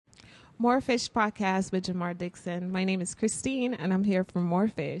More Fish podcast with Jamar Dixon. My name is Christine, and I'm here for More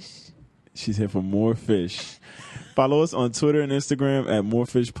Fish. She's here for More Fish. Follow us on Twitter and Instagram at More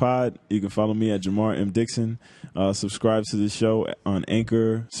Fish Pod. You can follow me at Jamar M. Dixon. Subscribe to the show on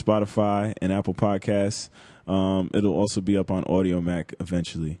Anchor, Spotify, and Apple Podcasts. It'll also be up on Audio Mac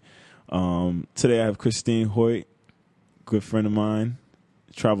eventually. Today I have Christine Hoyte, good friend of mine.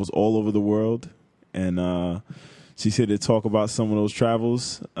 Travels all over the world, and she's here to talk about some of those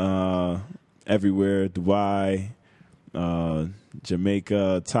travels everywhere: Dubai,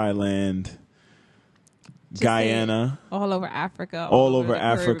 Jamaica, Thailand, Guyana, all over Africa, all over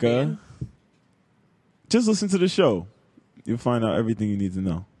Africa. Caribbean. Just listen to the show; you'll find out everything you need to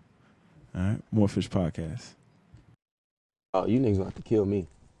know. All right, More Fish Podcast. Oh, you niggas gonna have to kill me,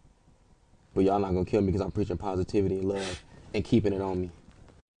 but y'all not gonna kill me because I'm preaching positivity and love and keeping it on me.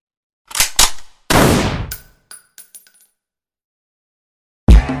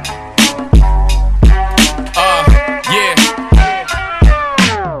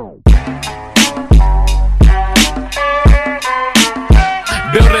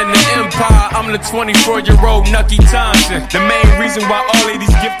 I'm the 24-year-old Nucky Thompson. The main reason why all of these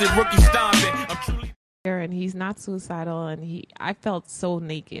gifted rookies stomping. I'm truly. And he's not suicidal, and I felt so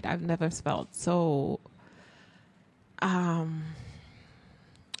naked. I've never felt so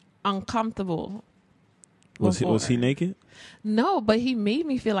uncomfortable. Was he naked? No, but he made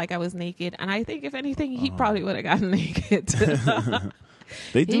me feel like I was naked, and I think if anything, he probably would have gotten naked.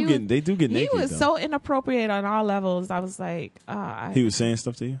 They do get naked. He was though. so inappropriate on all levels. I was like, he was saying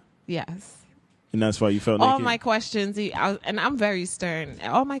stuff to you. Yes. And that's why you felt all naked? my questions, and I'm very stern.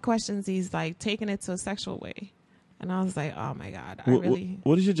 All my questions, he's like taking it to a sexual way, and I was like, oh my god,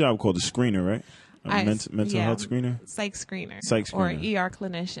 What is your job called? A screener, right? Mental health screener, psych screener, or ER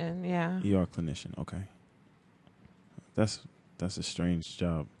clinician. Yeah, ER clinician. Okay, that's a strange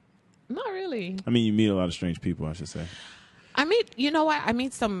job. Not really. I mean, you meet a lot of strange people, I should say. I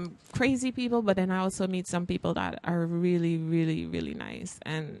meet some crazy people, but then I also meet some people that are really, really, really nice.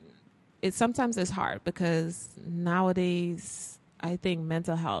 And sometimes it's hard because nowadays I think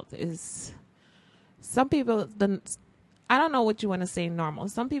mental health is, some people, I don't know what you want to say normal.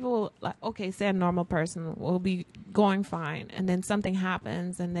 Some people, like, okay, say a normal person will be going fine, and then something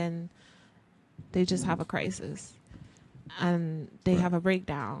happens, and then they just have a crisis, and they have a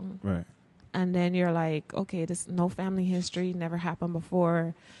breakdown. Right. And then you're like, okay, this no family history, never happened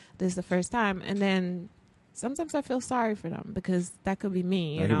before. This is the first time. And then sometimes I feel sorry for them because that could be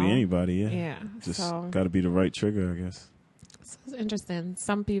me. That could be anybody, yeah. Yeah. Just got to be the right trigger, I guess. So it's interesting.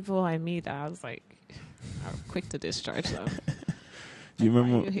 Some people I meet, I was like, I'm quick to discharge them. Do you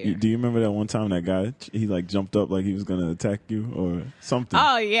remember that one time that guy, he like jumped up like he was going to attack you or something?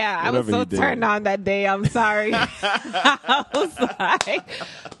 Oh, yeah. I was so turned on that day. I'm sorry. I was like,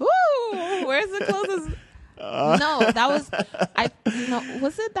 woo, where's the closest? No, that was,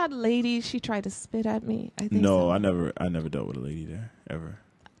 was it that lady? She tried to spit at me? I think no, so. I never dealt with a lady there, ever.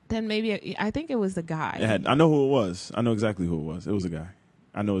 Then maybe, I think it was the guy. I know who it was. I know exactly who it was. It was a guy.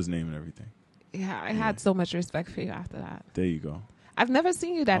 I know his name and everything. Yeah, I had so much respect for you after that. There you go. I've never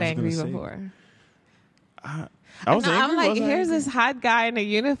seen you that angry before. I was angry. I'm like, here's this hot guy in a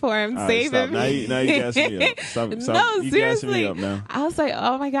uniform saving me. Now you gassing me up. Stop, no, seriously. Me up now. I was like,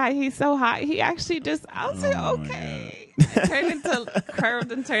 oh my god, he's so hot. He actually just, I was like, okay.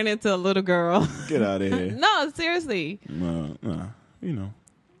 Curved and turned into a little girl. Get out of here. No, seriously. No,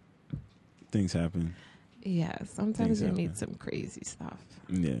 things happen. Yeah, sometimes you meet some crazy stuff.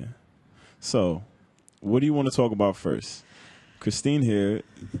 Yeah. So, what do you want to talk about first? Christine here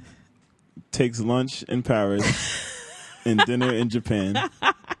takes lunch in Paris and dinner in Japan.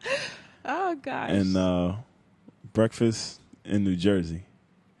 Oh, gosh. And breakfast in New Jersey.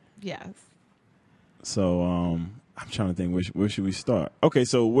 Yes. So, I'm trying to think, where should we start? Okay,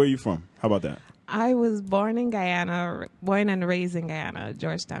 so where are you from? How about that? I was born in Guyana, born and raised in Guyana,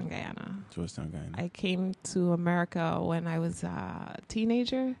 Georgetown, Guyana. I came to America when I was a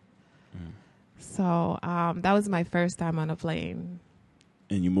teenager. Mm. So that was my first time on a plane.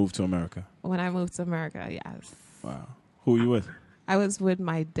 And you moved to America? When I moved to America, yes. Wow. Who were you with? I was with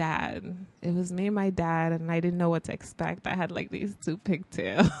my dad. It was me and my dad, and I didn't know what to expect. I had like these two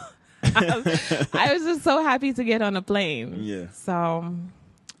pigtails. I was just so happy to get on a plane. Yeah. So,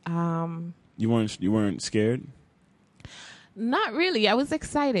 you weren't scared? Not really. I was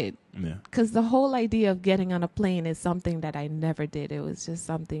excited. Yeah. Because the whole idea of getting on a plane is something that I never did. It was just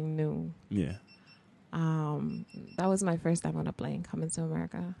something new. Yeah. That was my first time on a plane coming to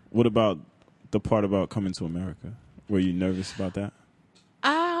America. What about the part about coming to America? Were you nervous about that?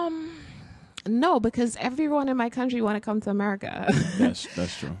 No, because everyone in my country want to come to America.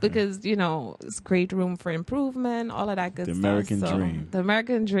 That's true. Because, you know, it's great room for improvement, all of that good The stuff. American dream. The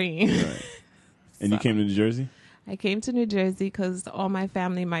American dream. Right. And you came to New Jersey? I came to New Jersey because all my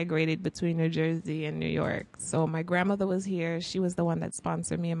family migrated between New Jersey and New York. So my grandmother was here. She was the one that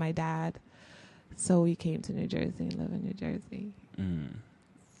sponsored me and my dad. So we came to New Jersey and live in New Jersey. And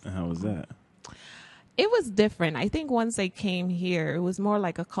how was that? It was different. I think once I came here, it was more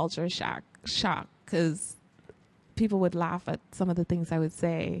like a culture shock because people would laugh at some of the things I would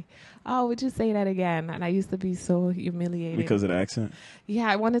say. Oh, would you say that again? And I used to be so humiliated. Because of the accent? Yeah,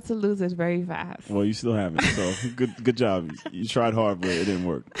 I wanted to lose it very fast. Well, you still haven't. So good job. You tried hard, but it didn't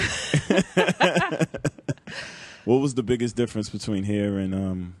work. What was the biggest difference between here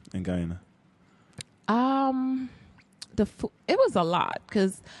and Guyana? It was a lot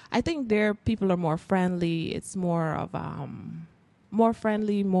because I think there people are more friendly. It's more of more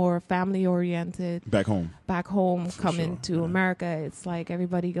friendly, more family oriented. Back home, For coming to America, it's like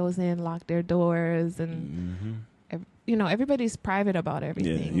everybody goes in, lock their doors, and everybody's private about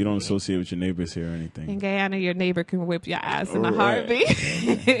everything. Yeah, you don't associate with your neighbors here or anything. In Guyana, your neighbor can whip your ass in a heartbeat.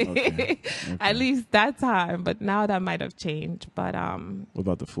 Okay. At least that time, but now that might have changed. But what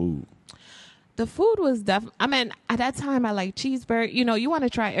about the food? The food was definitely, at that time, I like cheeseburger. You want to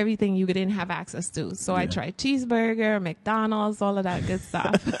try everything you didn't have access to. So I tried cheeseburger, McDonald's, all of that good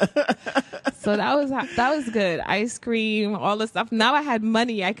stuff. So that was good. Ice cream, all the stuff. Now I had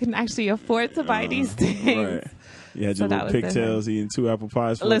money. I can actually afford to buy these things. Right. You had your little pigtails eating 2 apple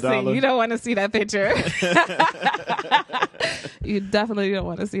pies for $1. Listen, you don't want to see that picture. You definitely don't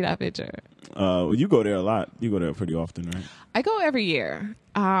want to see that picture. You go there a lot. You go there pretty often, right? I go every year.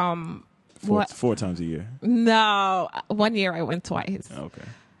 4 times a year? No. 1 year I went twice. Okay.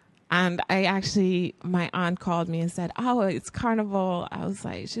 And my aunt called me and said, oh, it's carnival.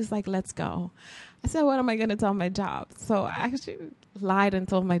 She's like, let's go. I said, what am I going to tell my job? So I actually lied and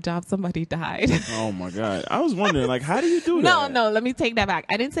told my job somebody died. Oh, my God. I was wondering, how do you do that? No, let me take that back.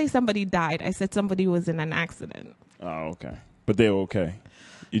 I didn't say somebody died. I said somebody was in an accident. Oh, okay. But they were okay.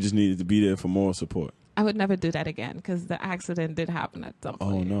 You just needed to be there for moral support. I would never do that again because the accident did happen at some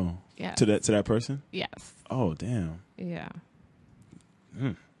point. Oh, no. Yeah. To that person? Yes. Oh, damn. Yeah.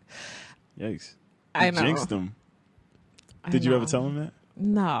 Yikes. I know. Jinxed them. Did you ever tell him that?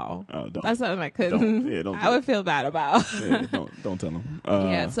 No. Oh, don't. That's something I couldn't. Don't I would feel bad about. Yeah, don't tell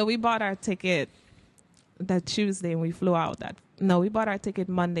him. So we bought our ticket that Tuesday and we flew out we bought our ticket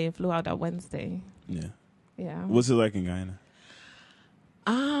Monday and flew out that Wednesday. Yeah. Yeah. What's it like in Guyana?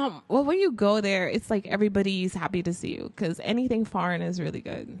 Well, when you go there, it's like everybody's happy to see you because anything foreign is really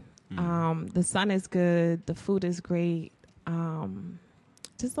good. The sun is good. The food is great.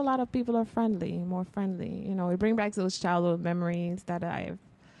 Just a lot of people are more friendly. We bring back those childhood memories that I have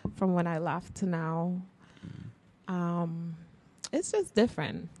from when I left to now. It's just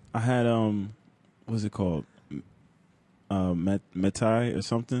different. I had, what's it called? Metai or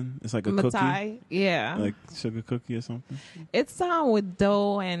something. It's like a cookie. Yeah. Like sugar cookie or something. It's with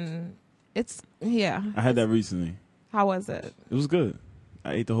dough and I had that recently. How was it? It was good.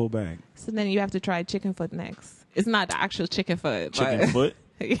 I ate the whole bag. So then you have to try chicken foot next. It's not the actual chicken foot. Chicken foot?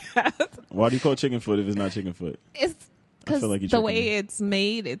 Yes. Why do you call it chicken foot if it's not chicken foot? It's because the way it's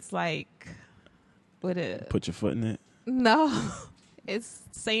made, it's like put your foot in it? No. It's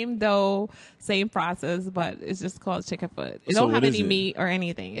same dough, same process, but it's just called chicken foot. It don't have any meat or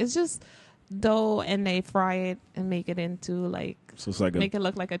anything. It's just dough and they fry it and make it into so it's like make it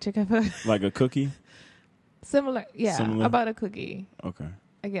look like a chicken foot. Like a cookie? Similar, about a cookie. Okay.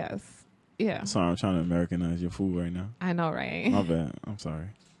 I guess. Yeah. Sorry, I'm trying to Americanize your food right now. I know, right? My bad. I'm sorry.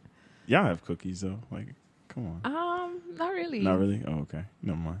 Y'all have cookies though. Come on. Not really. Not really? Oh, okay.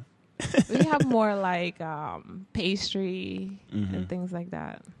 Never mind. We have more pastry and things like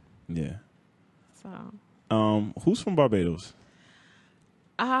that. Yeah. So. Who's from Barbados?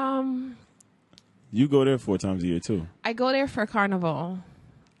 You go there 4 times a year too. I go there for carnival.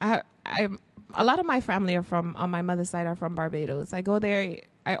 A lot of my family on my mother's side are from Barbados. I go there.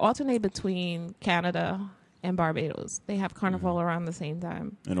 I alternate between Canada and Barbados. They have carnival around the same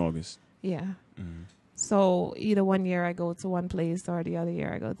time. In August. Yeah. So either 1 year I go to one place or the other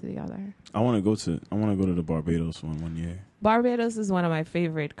year I go to the other. I want to go to the Barbados one year. Barbados is one of my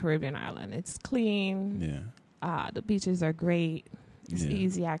favorite Caribbean islands. It's clean. Yeah. The beaches are great. It's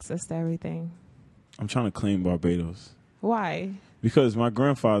easy access to everything. I'm trying to claim Barbados. Why? Because my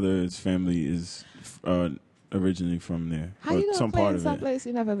grandfather's family is originally from there. How you gonna claim someplace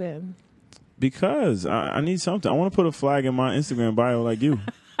you never been? Because I need something. I want to put a flag in my Instagram bio like you.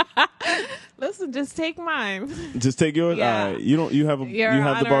 Listen, just take mine. Just take yours. Yeah. All right. You don't. You have a. You're you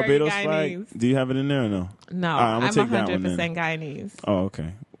have the honorary Barbados Guyanese. flag. Do you have it in there or no? No, All right, I'm I'm gonna take that one 100% then. Guyanese. Oh,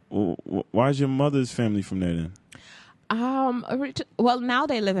 okay. Well, why is your mother's family from there then? Well, now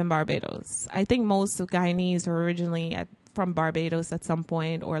they live in Barbados. I think most of Guyanese were originally from Barbados at some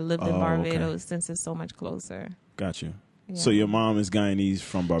point or lived in Barbados since it's so much closer. Got you. Yeah. So your mom is Guyanese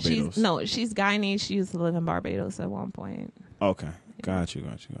from Barbados? She's Guyanese. She used to live in Barbados at one point. Okay. Got you.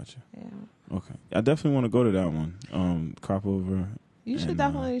 Yeah. Okay. I definitely want to go to that one. Crop over. You should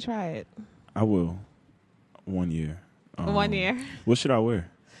definitely try it. I will. 1 year. 1 year. What should I wear?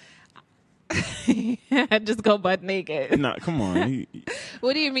 Just go butt naked. Nah, come on.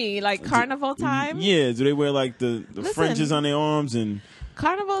 What do you mean? Like carnival time? Yeah. Do they wear like the fringes on their arms and...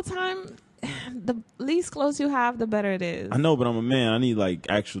 Carnival time, the least clothes you have, the better it is. I know, but I'm a man. I need like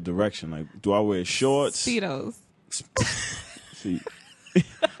actual direction. Like, do I wear shorts? Speedos. See,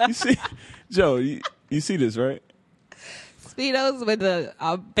 you see, Joe, you see this, right? Speedos with the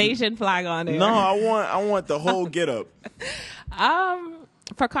Bayesian flag on it. No, I want the whole get up.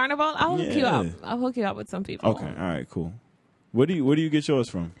 For carnival, I'll hook you up. I'll hook you up with some people. Okay, all right, cool. Where do you get yours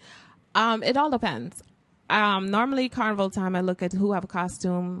from? It all depends. Normally carnival time, I look at who have a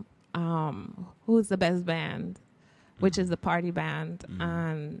costume, who's the best band, which is the party band,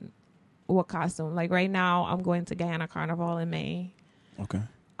 and what costume. Like right now, I'm going to Guyana Carnival in May. Okay.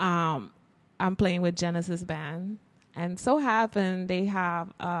 I'm playing with Genesis Band, and so happen they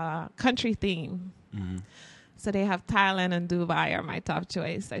have a country theme. Mm-hmm. So they have Thailand and Dubai are my top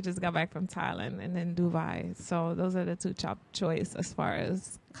choice. I just got back from Thailand and then Dubai. So those are the two top choice as far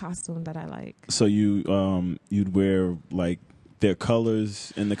as costume that I like. So you'd wear like their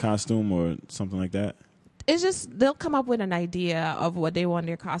colors in the costume or something like that? It's just they'll come up with an idea of what they want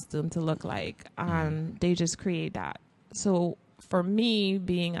their costume to look like, and they just create that. So for me,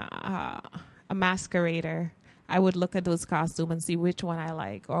 being a masquerader, I would look at those costumes and see which one I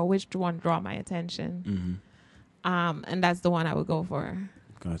like or which one draw my attention. Mm-hmm. And that's the one I would go for.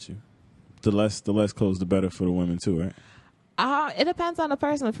 Got you. The less clothes, the better for the women too, right? It depends on the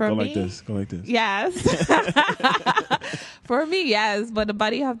person. For me, Go like this. Yes. For me, yes, but the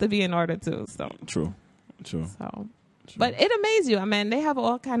body have to be in order too. So True. But it amazes you. I mean, they have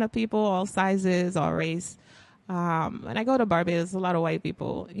all kind of people, all sizes, all race. When I go to Barbados, a lot of white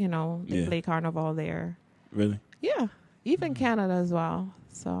people. They play carnival there. Really? Yeah, even Canada as well.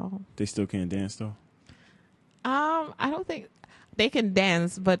 So they still can't dance though. I don't think they can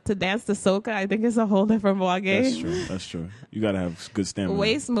dance, but to dance to soca, I think it's a whole different ballgame. That's true. You gotta have good stamina.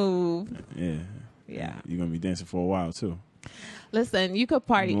 Waist move. Yeah. You're gonna be dancing for a while too. Listen, you could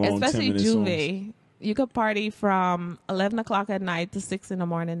party, Long especially 10-minute Juve. songs. You could party from 11 o'clock at night to 6 in the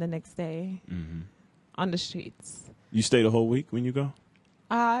morning the next day on the streets. You stay the whole week when you go?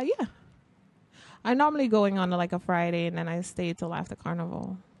 Yeah. I normally going on like a Friday and then I stay till after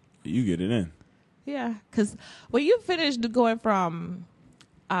carnival. You get it in. Yeah, because when you finish going from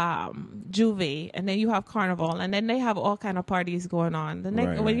Juve and then you have carnival and then they have all kind of parties going on.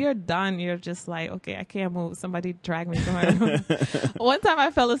 When you're done, you're just like, okay, I can't move. Somebody drag me to my room. One time I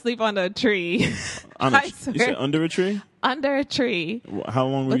fell asleep under a tree. You said under a tree? Under a tree. How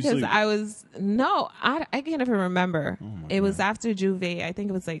long were you sleeping? Because I can't even remember. It was after Juve. I think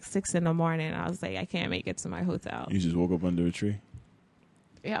it was like 6 in the morning. I was like, I can't make it to my hotel. You just woke up under a tree?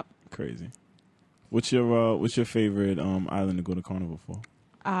 Yep. Crazy. What's your favorite island to go to carnival for?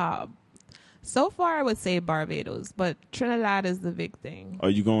 So far I would say Barbados, but Trinidad is the big thing. Are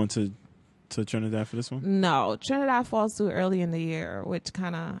you going to Trinidad for this one? No, Trinidad falls too early in the year, which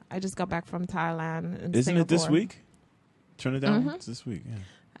I just got back from Thailand and Isn't Singapore. it this week? Trinidad? It's this week, yeah.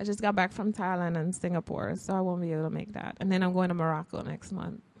 I just got back from Thailand and Singapore, so I won't be able to make that. And then I'm going to Morocco next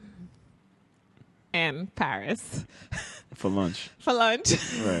month. And Paris. For lunch.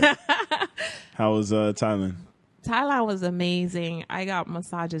 Right. How was Thailand? Thailand was amazing. I got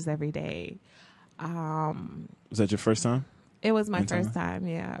massages every day. Was that your first time? It was my first time,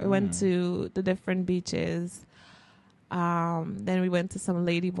 yeah. We went to the different beaches. Then we went to some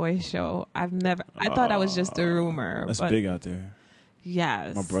ladyboy show. I thought that was just a rumor. That's big out there.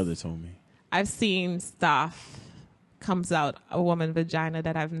 Yes. My brother told me. I've seen stuff comes out a woman's vagina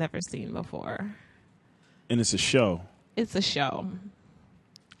that I've never seen before. And it's a show. It's a show.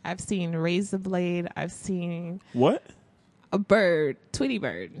 I've seen razor blade. I've seen what? A bird, Tweety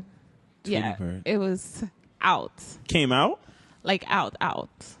bird. Tweety bird. It was out. Came out? Like out.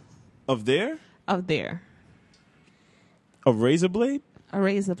 Of there? Of there. A razor blade? A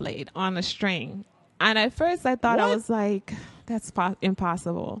razor blade on a string. And at first I thought, I was like, that's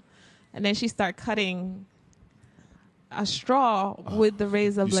impossible. And then she started cutting a straw with the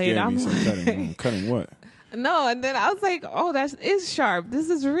razor You blade. scared me. I'm So like, cutting what? no, and then I was like, oh, that is sharp. This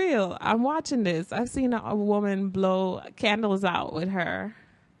is real. I'm watching this. I've seen a woman blow candles out with her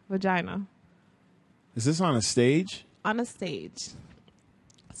vagina Is this on a stage? on a stage.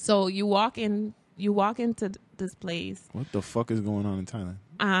 So you walk into this place, What the fuck is going on in Thailand?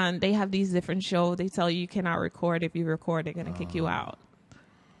 and they have these different shows. They tell you cannot record. If you record, they're gonna kick you out.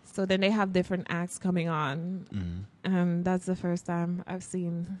 So then they have different acts coming on, and that's the first time I've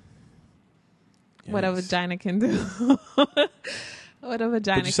seen what a Yikes. vagina can do. What a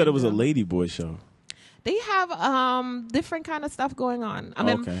vagina. But you said can it was a do. lady boy show. They have different kind of stuff going on. I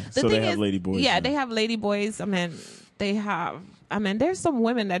mean, Okay. the So they thing have is, lady boys Yeah, then. they have lady boys. I mean, there's some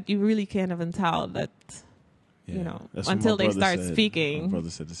women that you really can't even tell that, Yeah. know, That's what until my they brother start said. speaking. My brother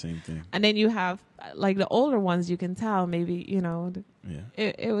said the same thing. And then you have like the older ones. You can tell maybe Yeah.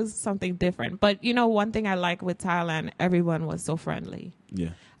 it was something different. But one thing I like with Thailand, everyone was so friendly. Yeah.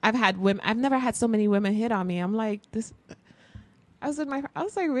 I've never had so many women hit on me. I'm like this. I was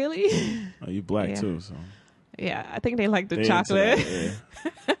like, really? Oh, you black Yeah. too, so Yeah, I think they like the they into chocolate. that,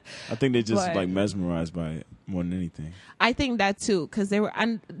 yeah. I think they just But- like mesmerized by it more than anything. I think that too, because they were,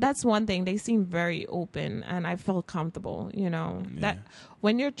 and that's one thing. They seem very open, and I felt comfortable. That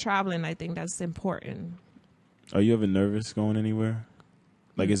when you're traveling, I think that's important. Are you ever nervous going anywhere?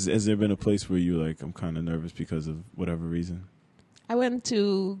 Like, has there been a place where you're like, I'm kind of nervous because of whatever reason? I went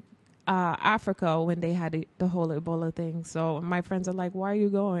to Africa when they had the whole Ebola thing. So my friends are like, "Why are you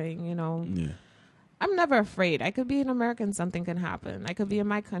going?" Yeah. I'm never afraid. I could be an American, something can happen. I could be in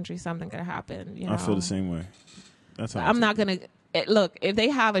my country, something could happen. I feel the same way. That's how I'm not gonna look if they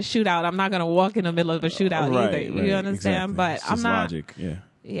have a shootout. I'm not gonna walk in the middle of a shootout either. You understand? Exactly. But It's I'm just not. logic. Yeah.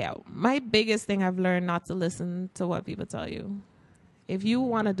 Yeah, my biggest thing I've learned not to listen to what people tell you. If you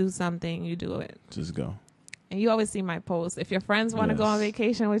want to do something, you do it. Just go. And you always see my posts. If your friends want to go on Yes.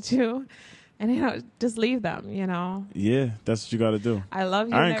 vacation with you, and just leave them. Yeah, that's what you got to do. I love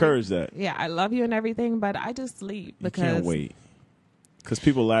you. I and encourage that. Yeah, I love you and everything, but I just leave because You can't wait. Because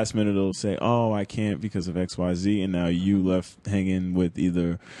people last minute will say, "Oh, I can't because of X, Y, Z," and now you left hanging with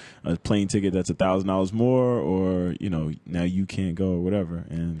either a plane ticket that's $1,000 more, or now you can't go or whatever.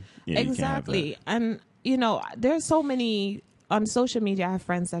 And yeah, exactly. And there's so many on social media. I have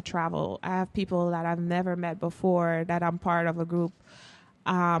friends that travel. I have people that I've never met before that I'm part of a group.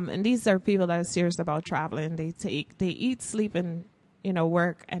 And these are people that are serious about traveling. They eat, sleep, and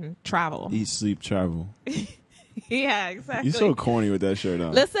work and travel. Eat, sleep, travel. Yeah, exactly. You're so corny with that shirt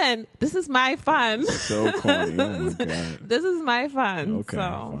on. Listen, this is my fun. So corny. Oh my god. This is my fun. Okay,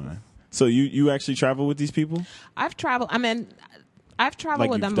 So fine. So you actually travel with these people? I've traveled. I mean, I've traveled Like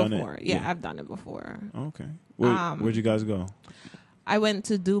with them you've done it? before. Yeah, Yeah. I've done it before. Okay. Where'd you guys go? I went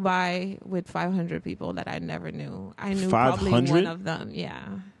to Dubai with 500 people that I never knew. I knew probably 500? one of them. Yeah.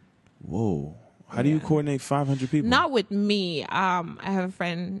 Whoa. How do you Yeah. coordinate 500 people? Not with me. I have a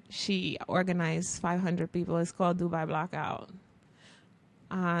friend. She organized 500 people. It's called Dubai Blackout.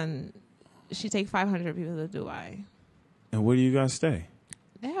 And she takes 500 people to Dubai. And where do you guys stay?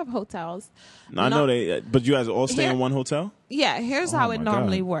 They have hotels. I know they, but you guys all stay Here- in one hotel? Yeah, here's Oh how it my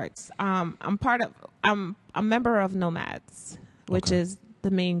normally God. works. I'm a member of Nomads, which Okay. is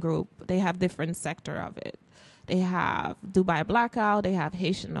the main group. They have different sector of it. They have Dubai Blackout. They have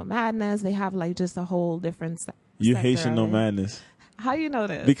Haitian Nomadness. They have like just a whole different. You sector Haitian of no it. madness. How you know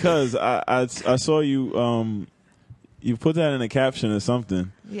this? Because I saw you you put that in a caption or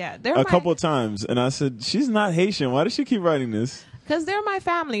something Yeah, they're a couple of times, and I said she's not Haitian. Why does she keep writing this? because they're my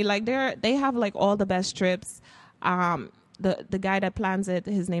family. Like they have like all the best trips. The guy that plans it,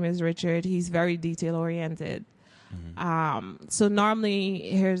 his name is Richard. He's very detail oriented. So normally,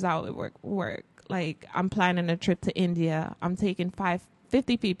 here's how it work. Like I'm planning a trip to India. I'm taking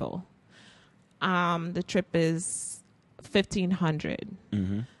 50 people. The trip is 1,500.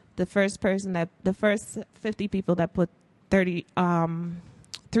 Mm-hmm. The first 50 people that put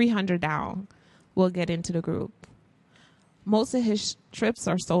 300 down will get into the group. Most of his trips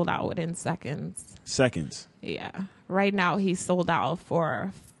are sold out within seconds. Seconds. Yeah. Right now, he's sold out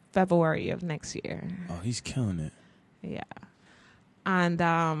for February of next year. Oh, he's killing it. Yeah.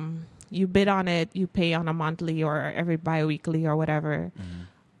 And you bid on it, you pay on a monthly or every bi-weekly or whatever. Mm-hmm.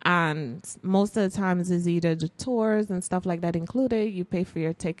 And most of the times is either the tours and stuff like that included. You pay for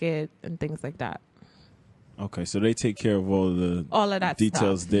your ticket and things like that. Okay, so they take care of all All of that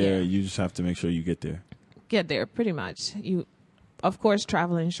details stuff, there. yeah. You just have to make sure you get there. Get there, pretty much. Of course,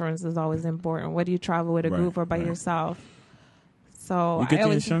 travel insurance is always important, whether you travel with a Right, group or by right. yourself. So You get I the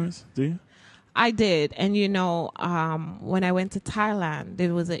always, insurance, do you? I did. And, when I went to Thailand,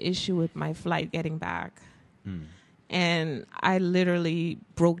 there was an issue with my flight getting back. Mm. and I literally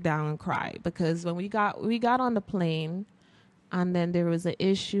broke down and cried because when we got on the plane, and then there was an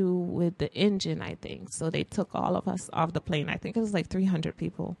issue with the engine, I think. So they took all of us off the plane. I think it was like 300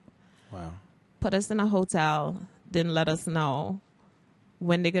 people. Wow. Put us in a hotel, didn't let us know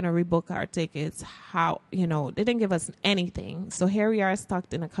when they're going to rebook our tickets, how, they didn't give us anything. So here we are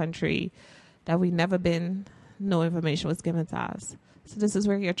stuck in a country that we've never been, no information was given to us. So this is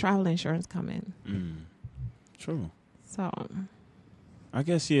where your travel insurance come in. True. So I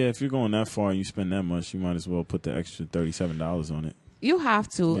guess, yeah, if you're going that far and you spend that much, you might as well put the extra $37 on it. you have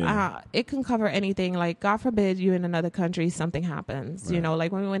to. Yeah. It can cover anything. Like, God forbid you're in another country, something happens. Right.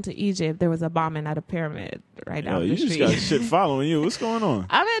 Like when we went to Egypt, there was a bombing at a pyramid right down the you street. just got shit following you. What's going on?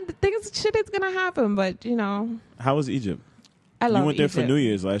 I mean, shit is going to happen, but, How was Egypt? I love You went there for Egypt. New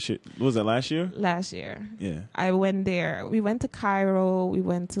Year's last year. Was that last year? Last year. Yeah. I went there. We went to Cairo. We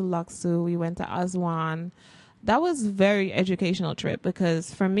went to Luxor. We went to Aswan. That was a very educational trip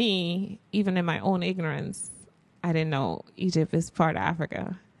because for me, even in my own ignorance, I didn't know Egypt is part of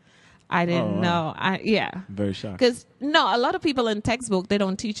Africa. I didn't know. Yeah. Very shocked. Because, a lot of people in textbook, they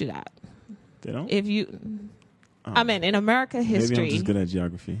don't teach you that. They don't? If you, I mean, in America history. Maybe I'm just good at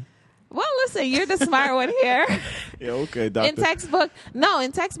geography. Well, listen, you're the smart one here. Yeah, okay, doctor. In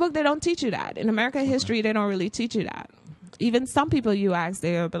textbook, they don't teach you that. In American history, they don't really teach you that. Even some people you ask,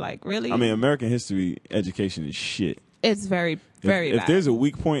 they'll be like, really? I mean, American history education is shit. It's very, very bad. If there's a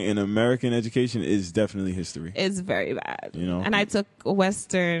weak point in American education, it's definitely history. It's very bad. And I took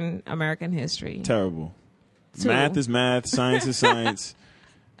Western American history. Terrible. Too. Math is math. Science is science.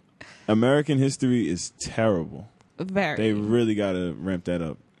 American history is terrible. Very. They really got to ramp that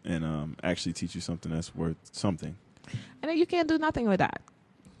up and actually teach you something that's worth something. And then you can't do nothing with that.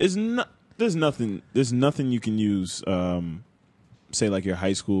 There's nothing you can use, say like your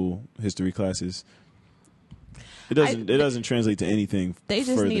high school history classes. It doesn't translate to anything. They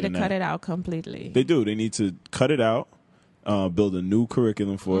just need to cut it out completely. They do. They need to cut it out, build a new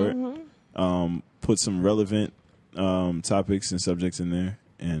curriculum for it, put some relevant topics and subjects in there,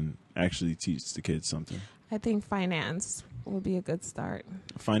 and actually teach the kids something. I think finance would be a good start.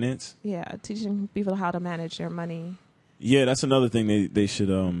 Finance? Yeah, teaching people how to manage their money. Yeah, that's another thing they should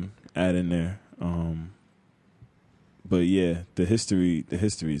add in there. But yeah, the history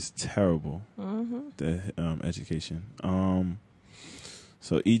is terrible. The education.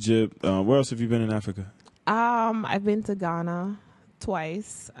 So Egypt. Where else have you been in Africa? I've been to Ghana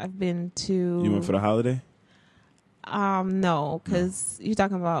twice. I've been to. You went for the holiday? No, because you're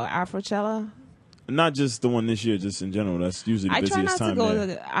talking about Afrochella. Not just the one this year, just in general. That's usually the busiest time. I try not to go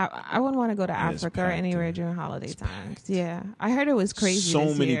there. I wouldn't want to go to Africa or anywhere during holiday times. Yeah, I heard it was crazy.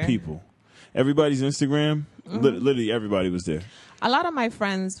 So many people. Everybody's Instagram. Literally everybody was there. A lot of my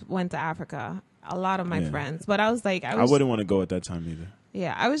friends went to Africa. A lot of my friends, but I was like, I wouldn't want to go at that time either.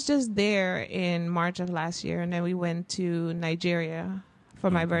 Yeah, I was just there in March of last year, and then we went to Nigeria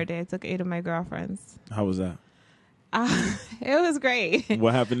for my birthday. I took 8 of my girlfriends. How was that? It was great.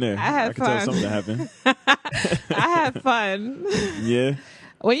 What happened there? I can tell something happened. I had fun. Yeah.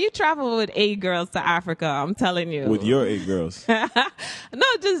 When you travel with 8 girls to Africa, I'm telling you. With your 8 girls? No,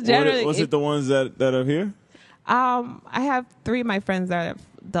 just generally. Was it the ones that are here? I have 3 of my friends that are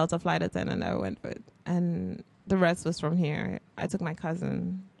Delta flight attendant that I went with, and the rest was from here. I took my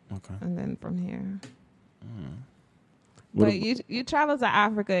cousin, and then from here. But you travel to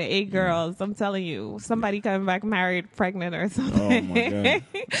Africa, 8 girls. I'm telling you, somebody coming back married, pregnant, or something. Oh my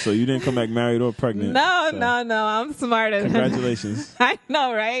god! So you didn't come back married or pregnant? No. I'm smarter. Congratulations! I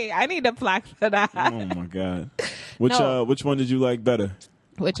know, right? I need a plaque for that. Oh my god! Which one did you like better?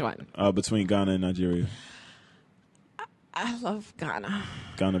 Which one? Between Ghana and Nigeria. I love Ghana.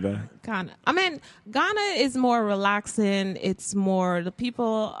 Ghana better? Ghana. I mean, Ghana is more relaxing. It's more, the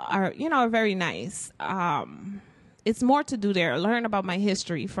people are very nice. It's more to do there. Learn about my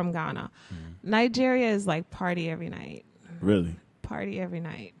history from Ghana. Nigeria is like party every night. Really? Party every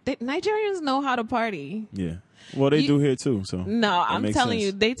night. Nigerians know how to party. Yeah. Well, they do here too. So no, I'm telling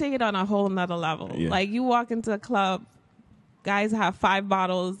you, they take it on a whole nother level. Yeah. Like you walk into a club, guys have 5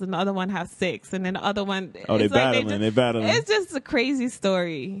 bottles, and the other one have 6, and then the other one. Oh, they're battling. It's just a crazy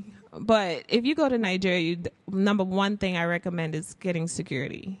story. But if you go to Nigeria, number one thing I recommend is getting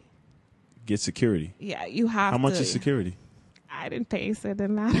security. Get security. Yeah, you have. How much is security? I didn't pay, so it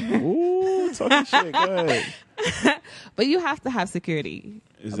didn't matter. Ooh, talking shit. Go ahead. But you have to have security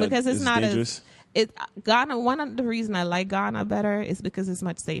because it's not dangerous? Ghana. One of the reasons I like Ghana better is because it's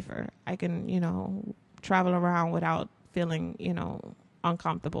much safer. I can travel around without feeling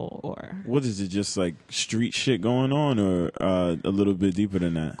uncomfortable or. What is it? Just like street shit going on, or a little bit deeper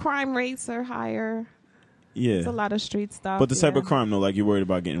than that? Crime rates are higher. Yeah. It's a lot of street stuff. But the type of crime, though, like you're worried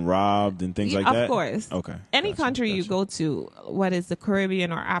about getting robbed and things like that? Of course. Okay. Any country you go to, whether it's the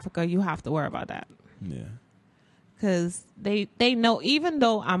Caribbean or Africa, you have to worry about that. Yeah. Because they know, even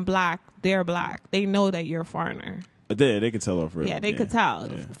though I'm black, they're black. They know that you're a foreigner. They could tell off. Yeah, they could tell.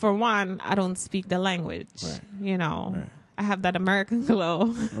 Yeah. For one, I don't speak the language. Right. You know, Right. I have that American glow.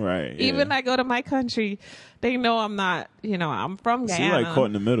 Right. Yeah. Even I go to my country, they know I'm not, I'm from Guyana. So you're like caught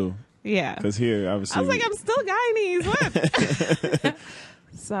in the middle. Yeah. Because here, obviously. I was like, I'm still Guyanese. What?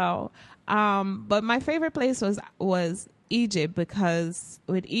 So, but my favorite place was Egypt, because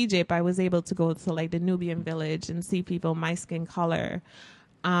with Egypt, I was able to go to like the Nubian village and see people my skin color.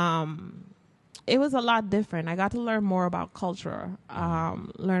 It was a lot different. I got to learn more about culture,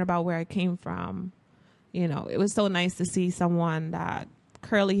 learn about where I came from. It was so nice to see someone that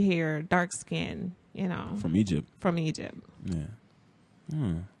curly hair, dark skin, From Egypt.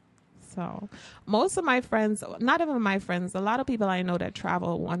 Yeah. So most of my friends, not even my friends, a lot of people I know that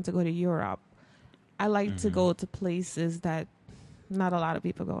travel want to go to Europe. I like to go to places that not a lot of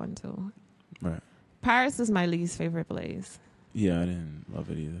people go into. Right. Paris is my least favorite place. Yeah, I didn't love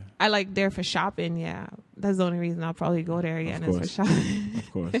it either. I like there for shopping, yeah. That's the only reason I'll probably go there again, is for shopping.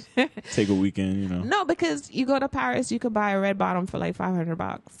 Of course. Take a weekend, No, because you go to Paris, you could buy a red bottom for like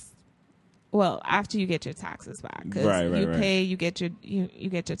 $500. Well, after you get your taxes back, because pay, you get your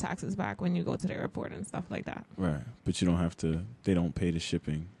taxes back when you go to the airport and stuff like that. Right, but you don't have to. They don't pay the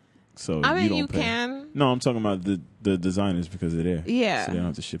shipping, so I mean, you don't pay. can. No, I'm talking about the designers, because they're there. Yeah, so they don't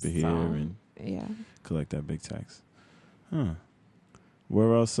have to ship it here and collect that big tax. Huh?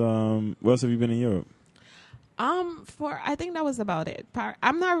 Where else? Where else have you been in Europe? I think that was about it.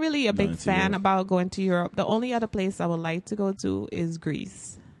 I'm not really a big fan about going to Europe. The only other place I would like to go to is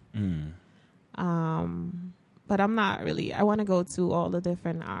Greece. But I'm not really. I want to go to all the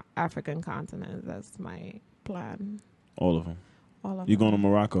different African continents. That's my plan. All of them. All of them. You going to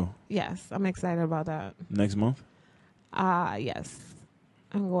Morocco? Yes, I'm excited about that. Next month? Yes.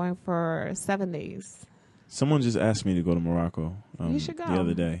 I'm going for 7 days. Someone just asked me to go to Morocco. You should go. The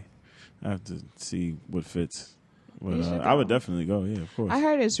other day. I have to see what fits. But You should I would go. definitely go. Yeah, of course. I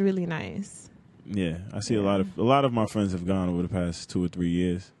heard it's really nice. Yeah, I see a lot of my friends have gone over the past 2 or 3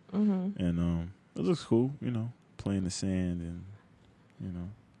 years, and it looks cool. Play in the sand and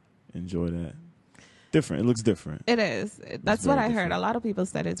enjoy that. Different. It looks different. It is. That's what I heard. different. A lot of people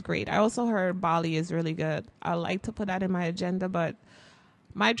said it's great. I also heard Bali is really good. I like to put that in my agenda, but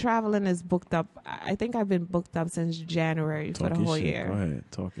my traveling is booked up. I think I've been booked up since January for the whole year. Go ahead,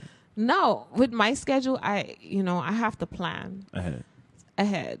 talk it. No, with my schedule, I have to plan ahead.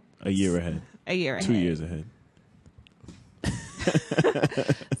 A year ahead. A year ahead. 2 years ahead.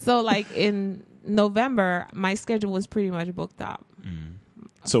 So like in November, my schedule was pretty much booked up.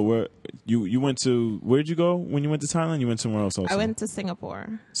 So where'd you go when you went to Thailand? You went somewhere else also? I went to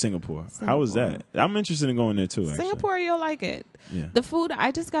Singapore. Singapore. How was that? I'm interested in going there too, actually. Singapore, you'll like it. Yeah. The food,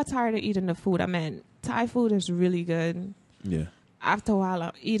 I just got tired of eating the food. I mean, Thai food is really good. Yeah. After a while,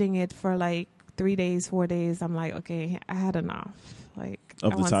 I'm eating it for like 3 days, 4 days. I'm like, okay, I had enough. Like,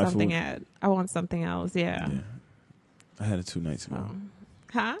 Of I the want Thai something food? I want something else. Yeah. I had it 2 nights ago.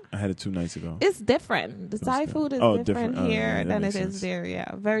 Huh? I had it 2 nights ago. It's different. The Thai good. food is Oh, different different. here Yeah, that than it makes is sense. there.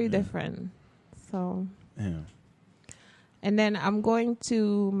 Yeah, very different. So, Yeah. and then I'm going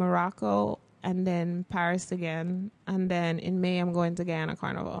to Morocco and then Paris again. And then in May, I'm going to Guyana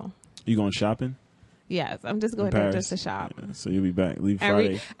Carnival. You going shopping? Yes, I'm just going In there Paris? just to shop. Yeah, so you'll be back. Leave And,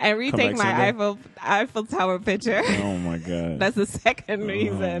 Friday. and retake back my Sunday? Eiffel Tower picture. Oh my god. That's the second Oh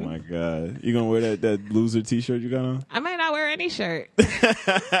reason. my god. You gonna wear that loser T-shirt you got on? I might not wear any shirt.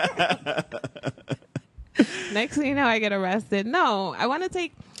 Next thing you know, I get arrested. No,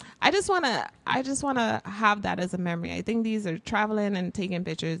 I just want to have that as a memory. I think these are traveling and taking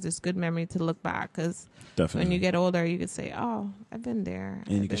pictures. It's good memory to look back, because Definitely. when you get older, you could say, "Oh, I've been there."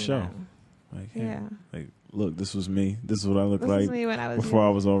 And you I've can been show. there." Like, Yeah. Like, look, this was me. This is what I looked This like was me when I was before young.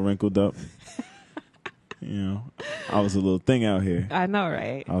 I was all wrinkled up. I was a little thing out here. I know,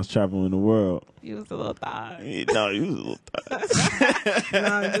 right? I was traveling the world. You was a little thought. No, you was a little thing. No,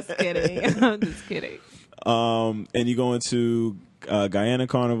 I'm just kidding. I'm just kidding. And you going to Guyana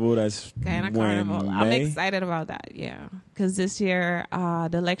Carnival? That's Guyana when, Carnival. I'm May? excited about that. Yeah, because this year the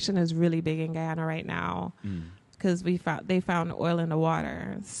election is really big in Guyana right now. Because they found oil in the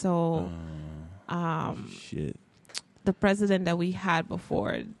water. So, shit. the president that we had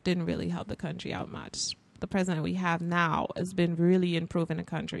before didn't really help the country out much. The president we have now has been really improving the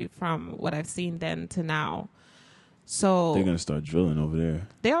country from what I've seen then to now. So They're gonna start drilling over there.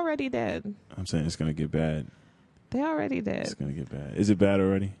 they already did. I'm saying it's gonna get bad. They already It's did. gonna get bad. Is it bad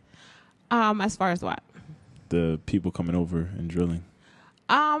already? As far as what? the people coming over and drilling?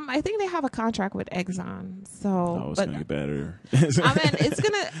 I think they have a contract with Exxon, so Oh, it's but gonna get better.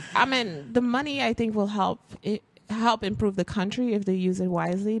 the money I think will help improve the country if they use it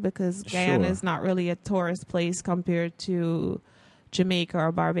wisely, because Guyana is not really a tourist place compared to Jamaica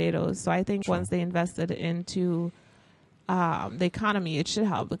or Barbados. So I think once they invested into the economy, it should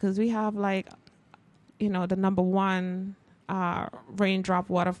help, because we have the number one raindrop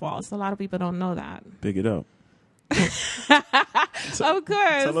waterfall. So a lot of people don't know that. Big it up. Of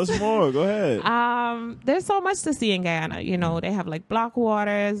course. Tell us more. Go ahead. There's so much to see in Guyana. They have block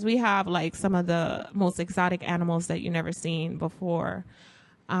waters. We have some of the most exotic animals that you've never seen before.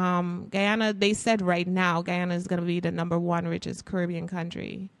 Guyana, they said right now, Guyana is going to be the number one richest Caribbean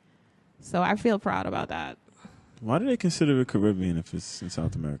country. So I feel proud about that. Why do they consider it Caribbean if it's in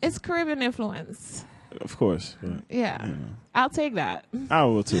South America? It's Caribbean influence. Of course. But, yeah. I'll take that. I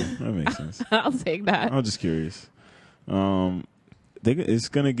will too. That makes sense. I'll take that. I'm just curious. It's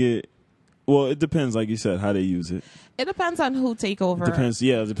going to get... Well, it depends, like you said, how they use it. It depends on who take over. It depends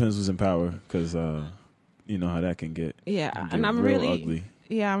who's in power, because you know how that can get. Yeah, and I'm real really ugly.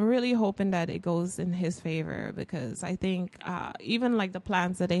 Yeah, I'm really hoping that it goes in his favor, because I think even the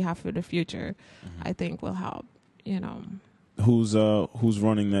plans that they have for the future, I think will help. Who's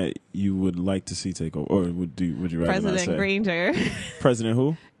running that you would like to see take over, or would you rather President not say? Granger. President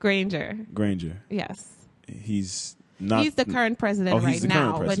who? Granger. Yes. He's the current president right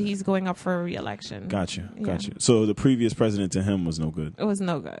now, president. but he's going up for re-election. Gotcha. So the previous president to him was no good. It was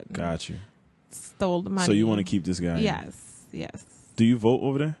no good. Gotcha. Stole the money. So you want to keep this guy? Yes. Do you vote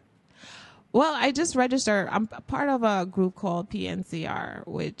over there? Well, I just registered. I'm part of a group called PNCR,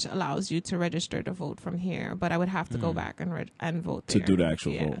 which allows you to register to vote from here. But I would have to go back and vote there. To do the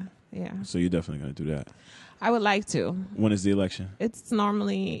actual vote. Yeah. So you're definitely going to do that. I would like to. When is the election? It's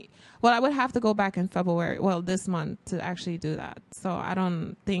normally... Well, I would have to go back in February, this month, to actually do that. So I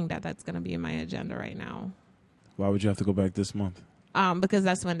don't think that that's going to be in my agenda right now. Why would you have to go back this month? Because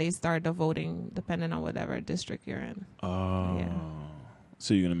that's when they start the voting, depending on whatever district you're in. Oh. Yeah.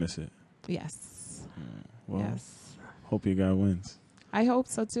 So you're going to miss it? Yes. Well, yes. Hope your guy wins. I hope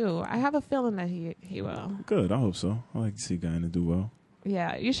so, too. I have a feeling that he will. Good. I hope so. I like to see Guyana do well.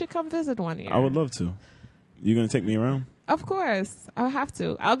 Yeah. You should come visit one year. I would love to. You going to take me around? Of course. I'll have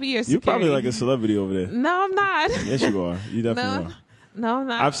to. I'll be your security. You're probably like a celebrity over there. No, I'm not. Yes, you are. You definitely are. No, I'm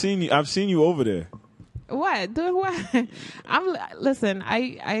not. I've seen you over there. What? Doing what? Listen,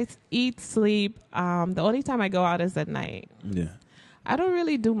 I eat, sleep. The only time I go out is at night. Yeah. I don't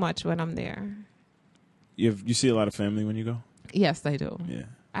really do much when I'm there. You see a lot of family when you go? Yes, I do. Yeah.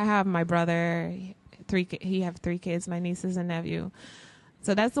 I have my brother, he have 3 kids, my nieces and nephew.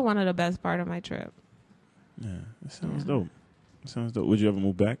 So that's one of the best part of my trip. Yeah, that sounds dope. Would you ever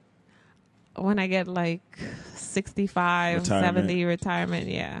move back? When I get 65, 70 retirement,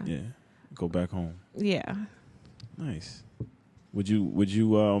 yeah. Yeah. Go back home. Yeah. Nice. Would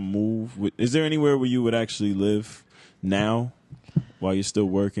you move? Is there anywhere where you would actually live now while you're still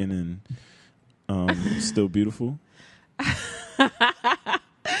working and still beautiful?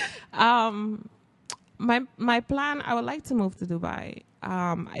 My plan, I would like to move to Dubai.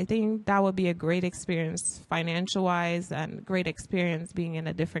 I think that would be a great experience financial wise, and great experience being in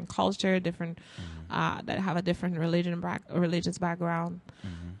a different culture, that have a different religious background.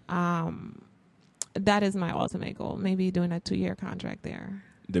 That is my ultimate goal. Maybe doing a 2-year contract there.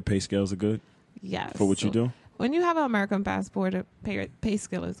 The pay scales are good? Yes. For what you do? When you have an American passport, the pay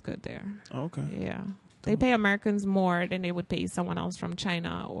scale is good there. Oh, okay. Yeah. They pay Americans more than they would pay someone else from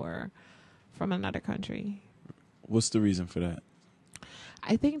China or from another country. What's the reason for that?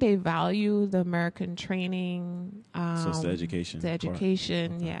 I think they value the American training. So it's the education. The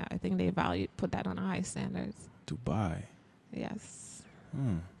education, okay. Yeah. I think they put that on high standards. Dubai. Yes.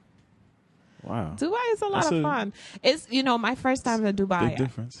 Wow. Dubai is a lot of fun. It's, my first time in Dubai, big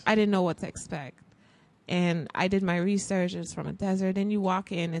difference. I didn't know what to expect. And I did my research. It's from a desert. Then you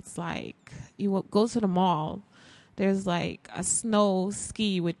walk in, it's like, you go to the mall. There's a snow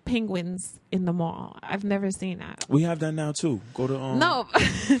ski with penguins in the mall. I've never seen that. We have that now too. Go to No,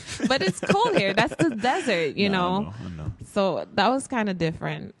 but it's cold here. That's the desert, you know. I know. So that was kind of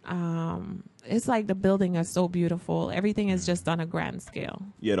different. It's like the building is so beautiful. Everything is just on a grand scale.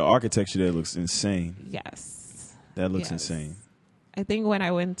 Yeah, the architecture there looks insane. Yes. That looks insane. I think when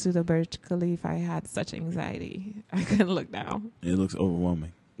I went to the Burj Khalifa, I had such anxiety. I couldn't look down. It looks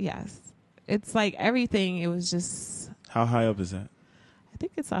overwhelming. Yes. It's like everything, it was just... How high up is that? I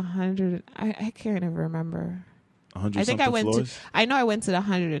think it's 100. I can't even remember. 100 I think I went floors? I know I went to the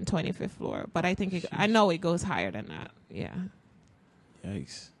 125th floor, but I think I know it goes higher than that. Yeah.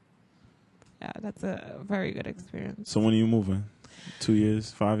 Yikes. Yeah, that's a very good experience. So when are you moving? 2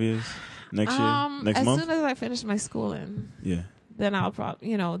 years? 5 years? Next year? Next as month? soon as I finish my schooling, Yeah. then I'll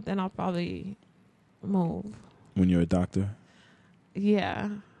probably move. When you're a doctor? Yeah.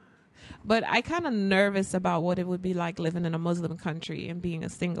 But I kind of nervous about what it would be like living in a Muslim country and being a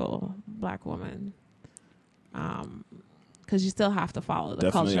single black woman. Because you still have to follow the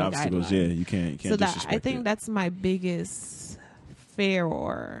Definitely cultural obstacles. guidelines. Yeah, you can't So disrespect I think it. that's my biggest fear,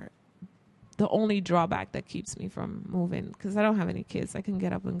 or the only drawback that keeps me from moving, because I don't have any kids. I can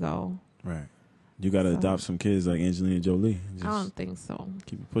get up and go. Right. You got to So- adopt some kids like Angelina Jolie. I Just don't think so.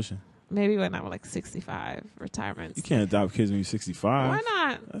 keep it pushing. Maybe when I'm like 65, retirement. You can't adopt kids when you're 65. Why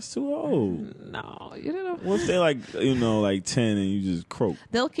not? That's too old. No, you don't know. What if they like 10 and you just croak?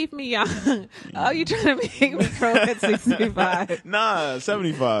 They'll keep me young. Oh, you trying to make me croak at 65? Nah,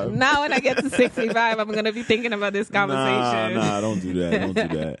 75. Now when I get to 65, I'm going to be thinking about this conversation. Nah, don't do that. Don't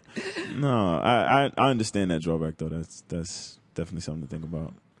do that. No, I understand that drawback though. That's definitely something to think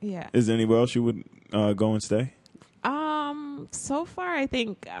about. Yeah. Is there anywhere else you would go and stay? So far, I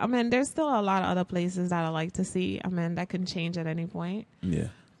think, there's still a lot of other places that I like to see. That can change at any point. Yeah.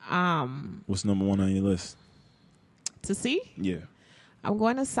 What's number one on your list? To see? Yeah. I'm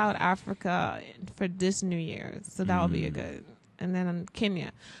going to South Africa for this New Year, so that will be a good. And then in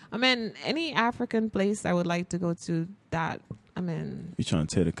Kenya. Any African place I would like to go to that, You trying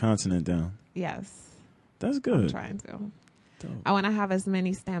to tear the continent down. yes, That's I'm good. trying to. Dope. I want to have as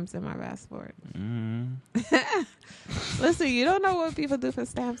many stamps in my passport. Mm. Listen, you don't know what people do for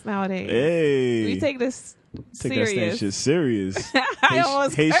stamps nowadays. Hey. We take this Take that serious. shit serious. I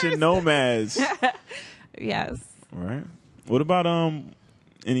almost Haitian cursed. nomads. Yes. All right. What about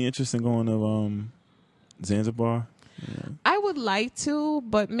any interest in going to Zanzibar? Yeah. I would like to,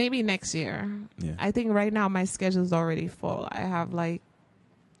 but maybe next year. Yeah. I think right now my schedule's already full. I have like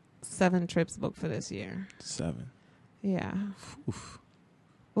 7 trips booked for this year. 7. Yeah. Oof.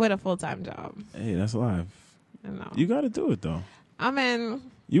 With a full-time job. Hey, that's live. I know. You got to do it though. You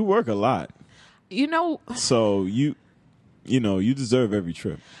You work a lot, know, so you deserve every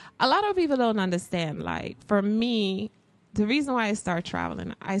trip. a lot of people don't understand. Like, for me, the reason why I start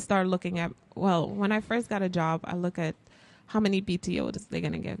traveling, I start looking at, when I first got a job, I look at how many PTOs they're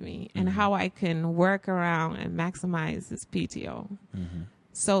going to give me and how I can work around and maximize this PTO. Mm-hmm.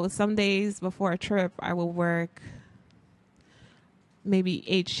 So some days before a trip, I will work maybe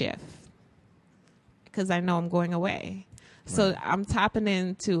 8 shifts because I know I'm going away. So Right.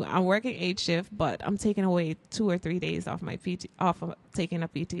 I'm working 8 shifts, but I'm taking away 2 or 3 days off of taking a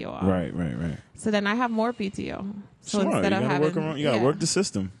PTO off. Right. So then I have more PTO. So Smart. instead You of gotta having, work around. You gotta yeah. work the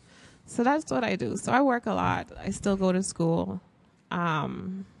system. So that's what I do. So I work a lot. I still go to school.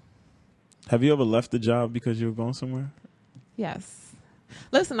 Have you ever left the job because you were going somewhere? Yes.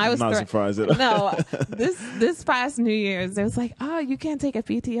 Listen, I was not surprised at all. No, this past New Year's, they was like, "Oh, you can't take a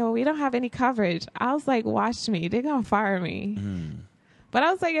PTO. We don't have any coverage." I was like, "Watch me. They're gonna fire me." But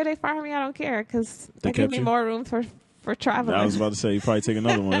I was like, "If they fire me, I don't care because they give kept me you? more room for traveling." I was about to say you probably take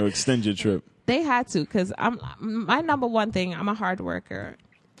another one or extend your trip. They had to because my number one thing. I'm a hard worker.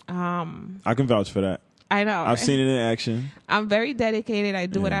 I can vouch for that. I know. I've seen it in action. I'm very dedicated. I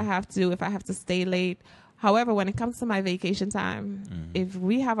do what Yeah. I have to. If I have to stay late. However, when it comes to my vacation time, if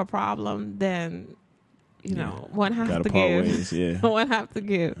we have a problem, then, one has Gotta to part give. ways, yeah. One has to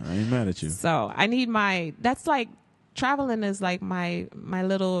give. I ain't mad at you. So I need that's like, traveling is like my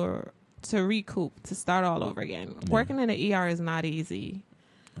little, to recoup, to start all over again. Yeah. Working in the ER is not easy.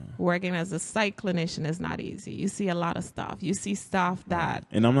 Working as a psych clinician is not easy. You see a lot of stuff. You see stuff that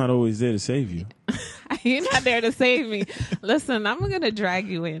And I'm not always there to save you. you're not there to save me. Listen, I'm going to drag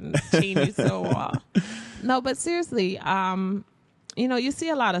you in, chain you to a wall. No, but seriously, you see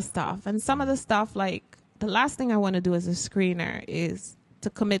a lot of stuff. And some of the stuff, like, the last thing I want to do as a screener is to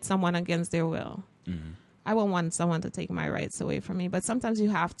commit someone against their will. Mm-hmm. I won't want someone to take my rights away from me, but sometimes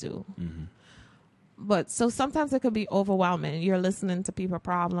you have to. Mm-hmm. But so sometimes it could be overwhelming. You're listening to people's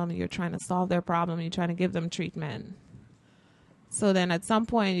problem. You're trying to solve their problem. You're trying to give them treatment. So then at some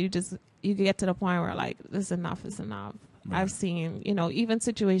point, you get to the point where, like, this enough is enough. Right. I've seen, even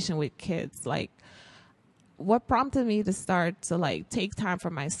situation with kids, like, what prompted me to start to, like, take time for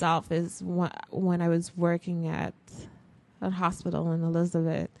myself is when I was working at a hospital in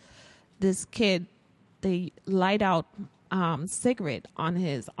Elizabeth. This kid, they light out cigarette on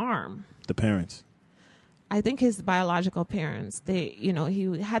his arm. The parents. I think his biological parents, he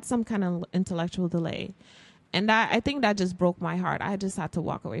had some kind of intellectual delay. And I think that just broke my heart. I just had to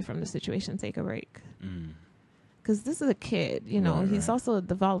walk away from the situation, take a break. Because this is a kid, Right, he's right. also a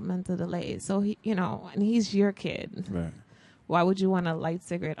developmental delay. So, and he's your kid. Right. Why would you want a light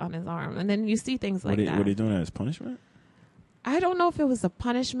cigarette on his arm? And then you see things like that. Were they doing that as punishment? I don't know if it was a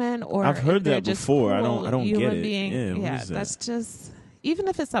punishment or I've heard if they're that just before. I cruel don't human get it. being. Yeah, what is that? That's just, even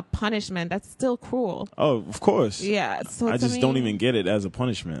if it's a punishment, that's still cruel. Oh, of course. Yeah. So I to just me, don't even get it as a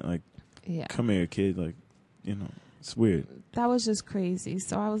punishment. Like, yeah, come here, kid. Like, it's weird. that was just crazy.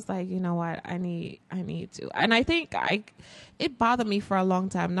 So I was like, you know what? I need to. And I think it bothered me for a long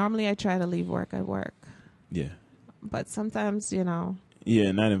time. Normally I try to leave work at work. Yeah. But sometimes, Yeah,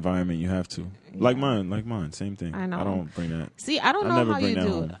 in that environment, you have to. Yeah. Like mine, same thing. I know. I don't bring that. See, I don't I know never how you bring that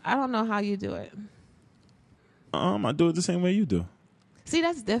do home. it. I don't know how you do it. I do it the same way you do. See,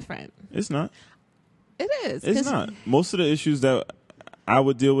 that's different. It's not. It is. It's 'cause not. Most of the issues that I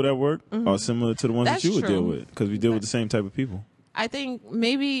would deal with at work are similar to the ones That's that you would deal true. with because we deal with the same type of people. I think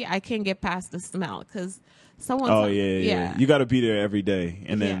maybe I can get past the smell because someone. Oh yeah. You got to be there every day,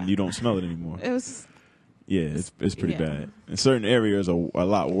 and then Yeah. you don't smell it anymore. It was. Yeah, it's pretty Yeah. bad. In certain areas are a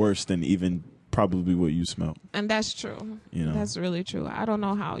lot worse than even probably what you smell. And that's true. That's really true. I don't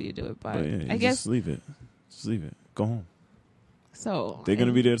know how you do it, but yeah, I you guess just leave it. Just leave it. Go home. so. They're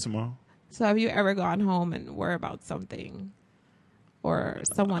gonna be there tomorrow. So have you ever gone home and worry about something or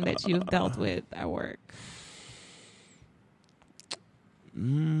someone that you've dealt with at work?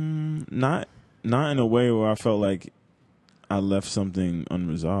 Not in a way where I felt like I left something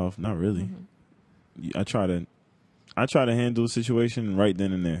unresolved. Not really. I try to handle the situation right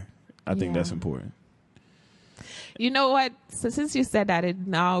then and there. I think that's important. You know what? So since you said that, it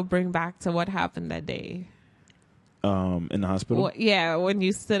now bring back to what happened that day. In the hospital. Well, when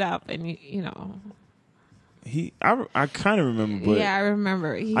you stood up and I kind of remember, but I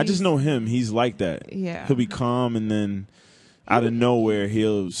remember. I just know him. He's like that. Yeah. He'll be calm, and then out of nowhere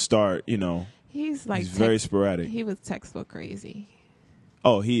he'll start. He's like he's very sporadic. He was textbook crazy.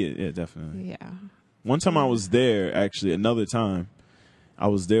 Oh, he is. Yeah, definitely. Yeah. One time I was there, actually, another time, I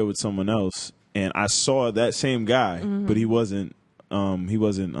was there with someone else, and I saw that same guy, but he wasn't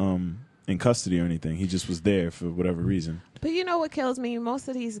in custody or anything. He just was there for whatever reason. But you know what kills me? Most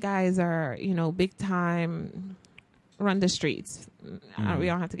of these guys are, big time, run the streets. We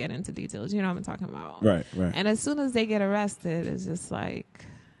don't have to get into details. You know what I'm talking about. Right. And as soon as they get arrested, it's just like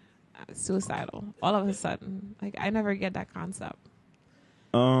suicidal. All of a sudden. Like, I never get that concept.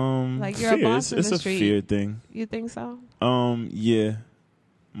 Like, you're fear. a boss in It's the a street. fear thing. You think so? Yeah.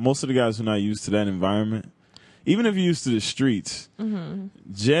 Most of the guys who are not used to that environment, even if you're used to the streets,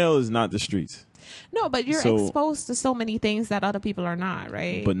 jail is not the streets. No, but you're exposed to so many things that other people are not,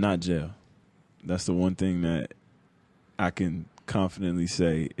 right? But not jail. That's the one thing that I can confidently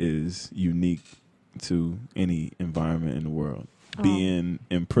say is unique to any environment in the world. Being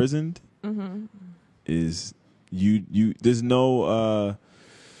imprisoned is you. There's no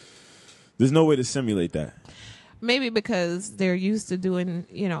way to simulate that. Maybe because they're used to doing,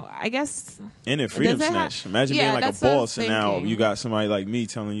 I guess. And a freedom Does it snatch. have- Imagine Yeah, being like a that's what I was boss, and now thinking. you got somebody like me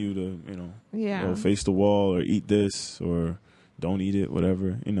telling you to, Yeah. face the wall or eat this or don't eat it,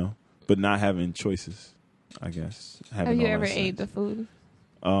 whatever, but not having choices, I guess. Have you ever ate the food?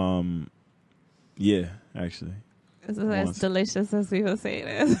 Yeah, actually. Is it Once. as delicious as people say it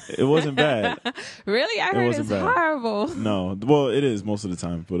is? It wasn't bad. Really? I heard wasn't it's bad. horrible. No, well, it is most of the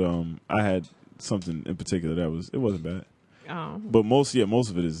time, but I had something in particular it wasn't bad. Oh. But most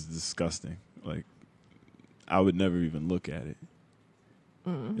of it is disgusting. Like, I would never even look at it.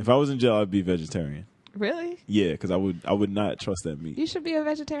 If I was in jail, I'd be vegetarian. Really? Yeah, because I would not trust that meat. You should be a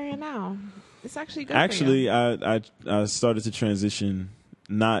vegetarian now. It's actually good Actually, for you. I started to transition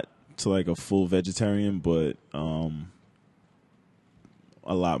not to like a full vegetarian, but a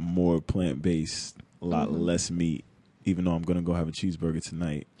lot more plant-based, a lot less meat, even though I'm going to go have a cheeseburger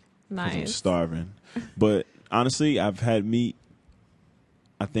tonight. 'Cause I'm Nice. starving. But honestly, I've had meat,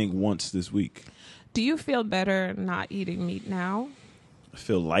 I think, once this week. Do you feel better not eating meat now? I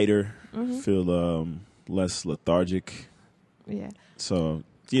feel lighter, feel less lethargic. Yeah. So,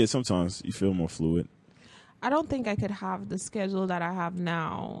 yeah, sometimes you feel more fluid. I don't think I could have the schedule that I have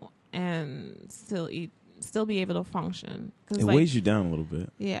now and still be able to function. 'Cause, It weighs you down a little bit.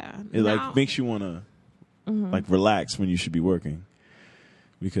 Yeah. It Now- makes you want to like relax when you should be working,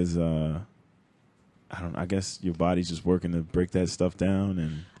 because I guess your body's just working to break that stuff down.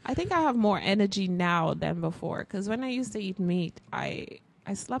 And I think I have more energy now than before. Because when I used to eat meat, I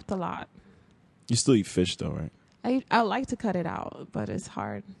slept a lot. you still eat fish though, right? I like to cut it out, but it's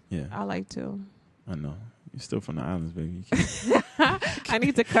hard. Yeah, I like to. I know. You're still from the islands, baby. You can't, I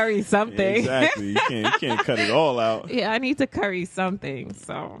need to curry something. exactly. You can't cut it all out. Yeah, I need to curry something.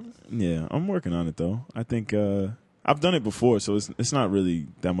 So Yeah, I'm working on it though. I think I've done it before, so it's not really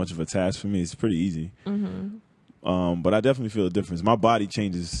that much of a task for me. It's pretty easy. But I definitely feel a difference. My body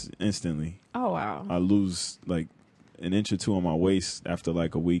changes instantly. Oh wow. I lose like an inch or two on my waist after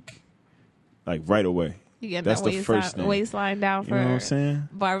like a week, like right away. You get That's that the first thing. waistline down for You know what I'm saying?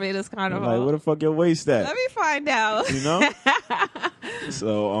 Barbados Carnival. Like, where the fuck your waist at? Let me find out. You know?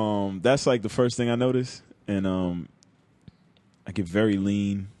 So that's like the first thing I notice. And I get very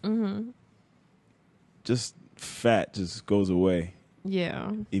lean. Mm-hmm. Just fat just goes away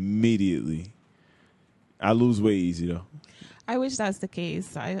Yeah. immediately. I lose weight easy though. I wish that's the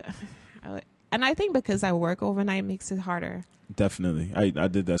case. And I think because I work overnight makes it harder. Definitely. I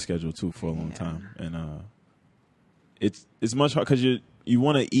did that schedule too for a long time. And it's much hard because you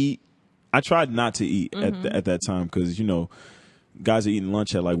want to eat. I tried not to eat at that time because, you know, guys are eating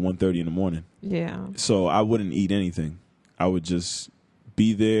lunch at like 1:30 in the morning. Yeah. So I wouldn't eat anything. I would just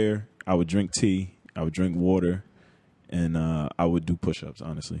be there. I would drink tea. I would drink water. And I would do push-ups,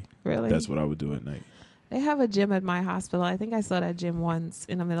 honestly. Really? That's what I would do at night. They have a gym at my hospital. I think I saw that gym once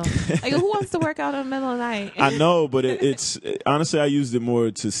in the middle. Like, who wants to work out in the middle of the night? I know, but it's honestly, I used it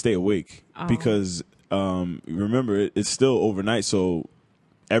more to stay awake because remember, it's still overnight. So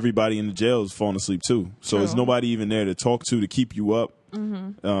everybody in the jail is falling asleep too. So there's nobody even there to talk to keep you up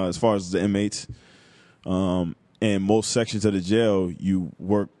as far as the inmates. And most sections of the jail, you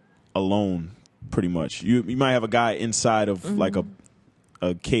work alone pretty much. You might have a guy inside of like a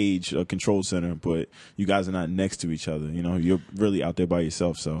cage, a control center, but you guys are not next to each other. You know, you're really out there by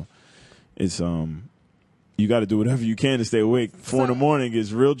yourself. So it's you got to do whatever you can to stay awake. 4 in the morning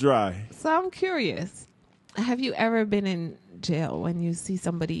is real dry. So I'm curious. Have you ever been in jail when you see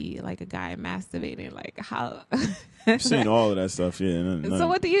somebody, like a guy masturbating? Like, how? I've seen all of that stuff. Yeah. So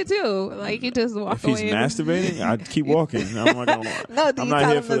what do you do? Like, you just walk if away? He's masturbating, I'd keep walking. I'm not gonna, no, do I'm you not tell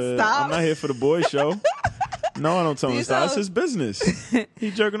here him for to stop? I'm not here for the boy show. No, I don't tell him to stop. It's his business.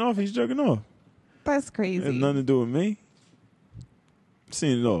 He's jerking off. He's jerking off. That's crazy. It has nothing to do with me. I've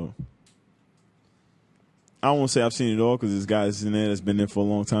seen it all. I won't say I've seen it all because there's guys in there that's been there for a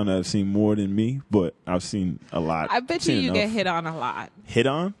long time that have seen more than me, but I've seen a lot. I bet you get hit on a lot. Hit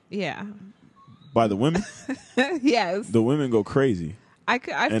on? Yeah. By the women? Yes. The women go crazy. I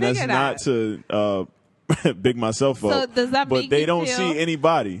and that's not to big myself up. So does that but make they you don't feel... see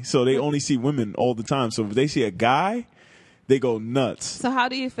anybody, so they only see women all the time. So if they see a guy, they go nuts. So how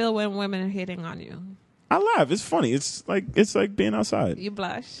do you feel when women are hitting on you? I laugh. It's funny. It's like being outside. You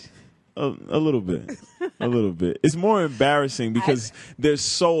blush. A little bit. A little bit. It's more embarrassing because they're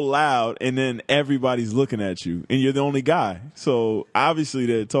so loud and then everybody's looking at you and you're the only guy. So obviously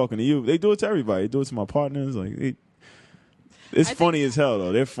they're talking to you. They do it to everybody. They do it to my partners. Like it's funny as hell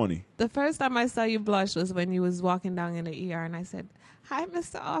though. They're funny. The first time I saw you blush was when you was walking down in the ER and I said, "Hi,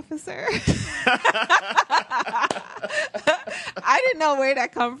 Mr. Officer." I didn't know where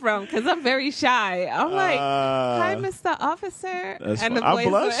that come from because I'm very shy. I'm like, "Hi, Mr. Officer." And the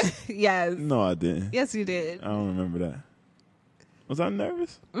voice went, yes. No, I didn't. Yes, you did. I don't remember that. Was I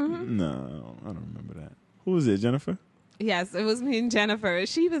nervous? Mm-hmm. No, I don't remember that. Who was it, Jennifer? Yes, it was me and Jennifer.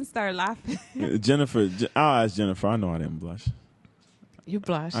 She even started laughing. Jennifer, I'll ask Jennifer. I know I didn't blush. You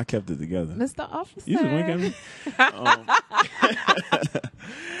blushed. I kept it together. Mr. Officer. You just wink at me?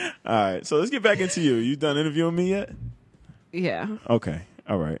 All right. So let's get back into you. You done interviewing me yet? Yeah. Okay.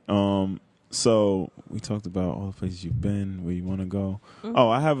 All right. So we talked about all the places you've been, where you want to go. Mm-hmm. Oh,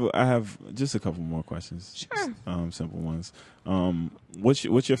 I have just a couple more questions. Sure. Simple ones. What's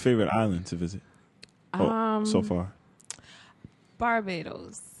your favorite island to visit? So far?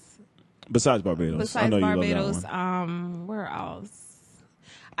 Barbados. Besides Barbados. I know Barbados, you love that one. Where else?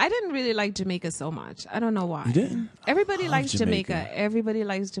 I didn't really like Jamaica so much. I don't know why. You didn't? Everybody likes Jamaica. Everybody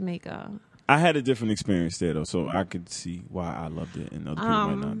likes Jamaica. I had a different experience there, though, so I could see why I loved it and other people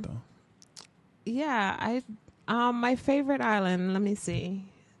might not, though. Yeah, my favorite island, let me see.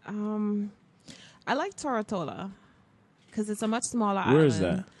 I like Tortola because it's a much smaller island. Where is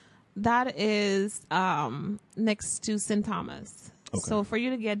that? That is next to St. Thomas. Okay. So for you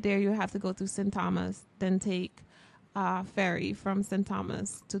to get there, you have to go through St. Thomas, then take ferry from St.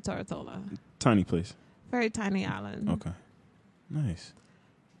 Thomas to Tortola. Tiny place. Very tiny island. Okay. Nice.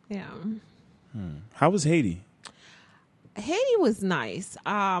 Yeah. How was Haiti? Haiti was nice.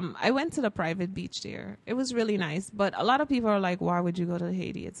 I went to the private beach there. It was really nice. But a lot of people are like, why would you go to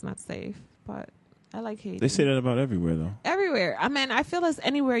Haiti? It's not safe. But I like Haiti. They say that about everywhere, though. Everywhere. I mean, I feel as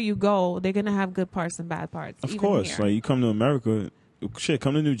anywhere you go, they're going to have good parts and bad parts. Of course. Here. Like, you come to America,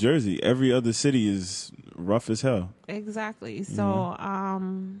 come to New Jersey. Every other city is rough as hell. Exactly. So,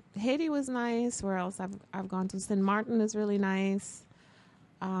 Haiti was nice. Where else? I've gone to St. Martin is really nice.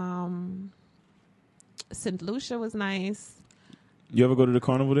 St. Lucia was nice. You ever go to the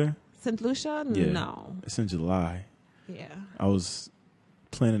carnival there? St. Lucia? Yeah. No. It's in July. Yeah. I was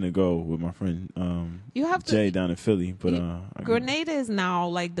planning to go with my friend You have to. Jay down in Philly, but Grenada is now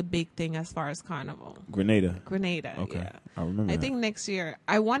like the big thing as far as carnival. Grenada. Okay. Yeah. I remember. I that. think next year.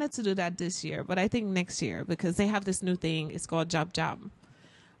 I wanted to do that this year, but I think next year because they have this new thing. It's called Job Job,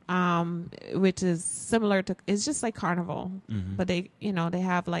 which is similar to. It's just like carnival, but they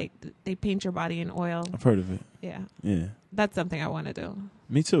have like they paint your body in oil. I've heard of it. Yeah. Yeah. That's something I want to do.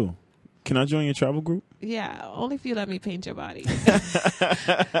 Me too. Can I join your travel group? Yeah, only if you let me paint your body.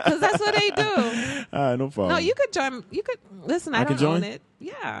 Because that's what they do. All right, no problem. No, you could join. You could listen. I don't own it.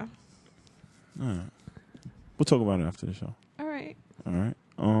 Yeah. All right. We'll talk about it after the show. All right. All right.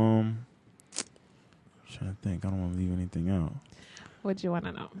 I'm trying to think. I don't want to leave anything out. What do you want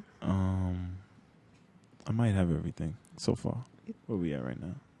to know? I might have everything so far. Where we at right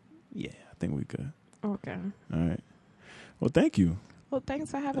now? Yeah, I think we good. Okay. All right. Well, thank you. Well,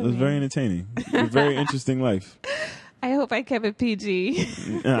 thanks for having me. It was very entertaining. A very interesting life. I hope I kept it PG.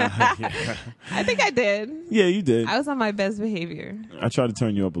 Yeah. I think I did. Yeah, you did. I was on my best behavior. I tried to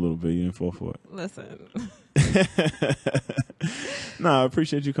turn you up a little bit. You didn't fall for it. Listen. I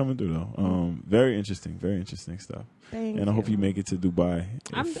appreciate you coming through, though. Very interesting stuff. Thank you. And I hope you make it to Dubai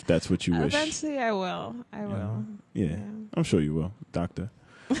if that's what you wish. Eventually, I will. I will. Yeah, I'm sure you will, doctor.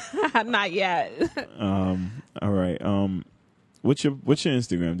 Not yet. All right. What's your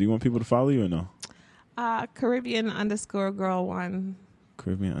Instagram? Do you want people to follow you or no? Caribbean_girl1.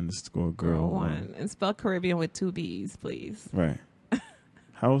 Caribbean_girl1. And spell Caribbean with 2 B's, please. Right.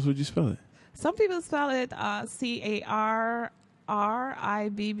 How else would you spell it? Some people spell it CARRIBB.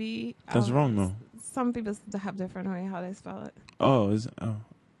 That's wrong, though. Some people have different way how they spell it. I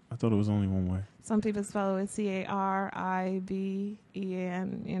thought it was only one way. Some people spell it with CARIBEAN,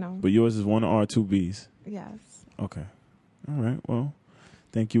 But yours is 1 R, 2 B's. Yes. Okay. All right. Well,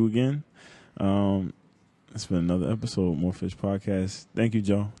 thank you again. It's been another episode of More Fish Podcast. Thank you,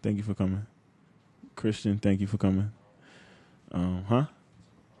 Joe. Thank you for coming. Christian, thank you for coming. And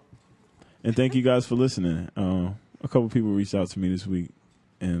thank you guys for listening. A couple people reached out to me this week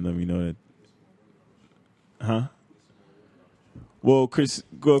and let me know that. Well,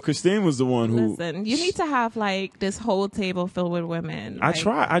 Christine was the one who. Listen, you need to have like this whole table filled with women. I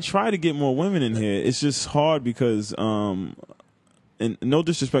try to get more women in here. It's just hard because, and no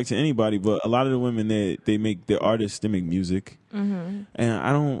disrespect to anybody, but a lot of the women they're artists. They make music, and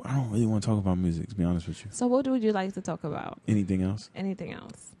I don't really want to talk about music, to be honest with you. So, what would you like to talk about? Anything else? Anything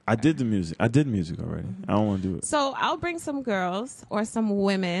else? I did the music. I did music already. I don't want to do it. So I'll bring some girls or some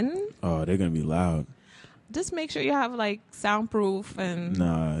women. Oh, they're gonna be loud. Just make sure you have like soundproof and.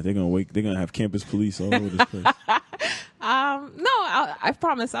 Nah, they're gonna have campus police all over this place. No, I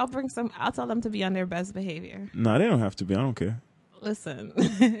promise. I'll bring some. I'll tell them to be on their best behavior. Nah, they don't have to be. I don't care.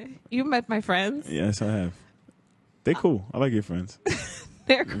 Listen, you met my friends. Yes, I have. They cool. I like your friends.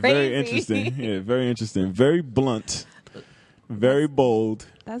 They're crazy. Very interesting. Yeah, very interesting. Very blunt. Very bold.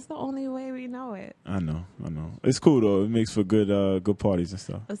 That's the only way we know it. I know. It's cool though. It makes for good parties and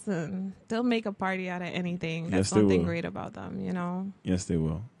stuff. Listen, they'll make a party out of anything. That's yes, something great about them, Yes, they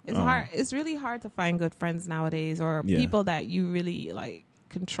will. It's hard. It's really hard to find good friends nowadays, or people that you really like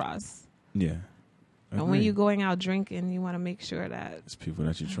can trust. Yeah. And when you're going out drinking, you want to make sure that it's people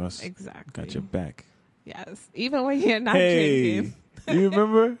that you trust. Exactly. Got your back. Yes, even when you're not drinking. You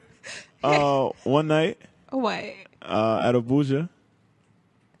remember one night? What? At Abuja.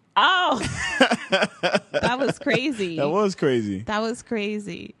 Oh, that was crazy. That was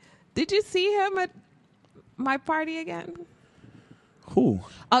crazy. Did you see him at my party again? Who?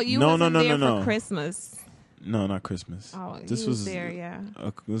 Oh, you wasn't there for Christmas. No, not Christmas. Oh, this was there, yeah.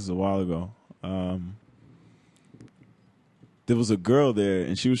 This is a while ago. There was a girl there,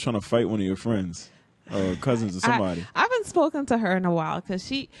 and she was trying to fight one of your friends. Cousins or somebody. I haven't spoken to her in a while because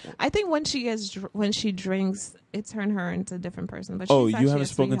I think when she drinks, it turned her into a different person. But you haven't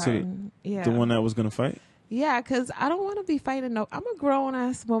spoken to the one that was gonna fight? Yeah, because I don't want to be fighting. No, I'm a grown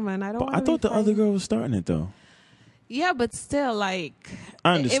ass woman. I thought the other girl was starting it though. Yeah, but still, like,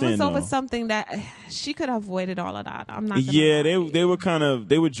 I understand. It was over something that she could have avoided all of that. I'm not. Yeah, they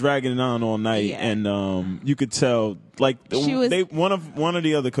were dragging it on all night, and you could tell like one or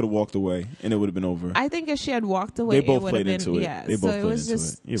the other could have walked away, and it would have been over. I think if she had walked away, they both it played been, into it. Yeah, they both so it was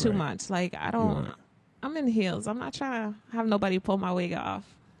just too much. Like I don't. Right. I'm in heels. I'm not trying to have nobody pull my wig off.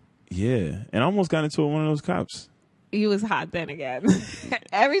 Yeah, and I almost got into it with one of those cops. You was hot then again.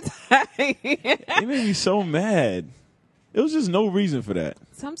 Every time. It made me so mad. There was just no reason for that.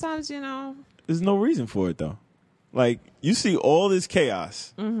 Sometimes, there's no reason for it, though. Like, you see all this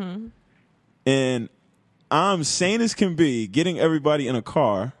chaos. Mm-hmm. And I'm sane as can be, getting everybody in a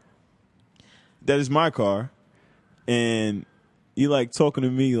car that is my car, and you like talking to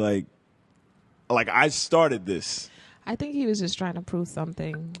me like I started this. I think he was just trying to prove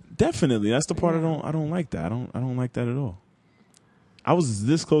something. Definitely, that's the part Yeah. I don't like that. I don't like that at all. I was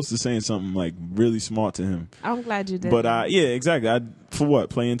this close to saying something like really smart to him, I'm glad you did. but yeah, exactly. For what?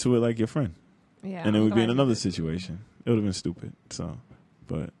 Play into it like your friend, yeah, and it I'm would be glad in you another did. situation. It would have been stupid. So,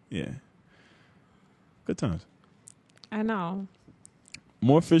 but yeah, good times. I know.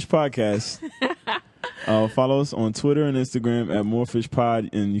 More Fish Podcast. Follow us on Twitter and Instagram at More Fish Pod,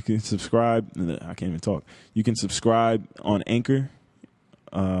 and you can subscribe. I can't even talk. You can subscribe on Anchor,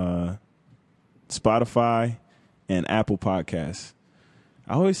 Spotify, and Apple Podcasts.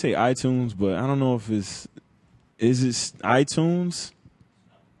 I always say iTunes, but I don't know if is it iTunes?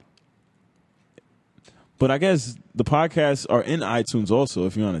 But I guess the podcasts are in iTunes also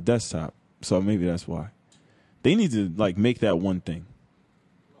if you're on a desktop. So maybe that's why. They need to like make that one thing.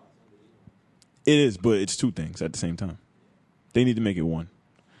 It is, but it's two things at the same time. They need to make it one.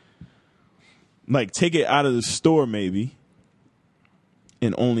 Like take it out of the store maybe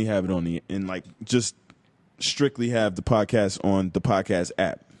and only have it on and like just strictly have the podcast on the podcast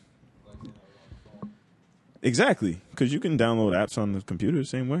app. Exactly, because you can download apps on the computer the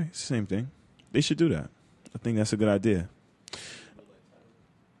same way. It's the same thing. They should do that. I think that's a good idea.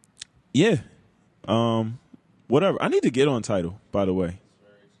 Yeah. Whatever. I need to get on Tidal, by the way.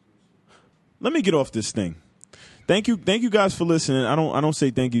 Let me get off this thing. Thank you guys for listening. I don't say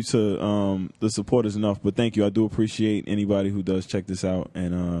thank you to the supporters enough, but thank you. I do appreciate anybody who does check this out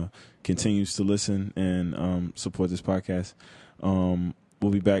and continues to listen and support this podcast.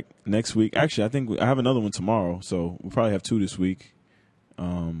 We'll be back next week. Actually, I think I have another one tomorrow, so we'll probably have 2 this week.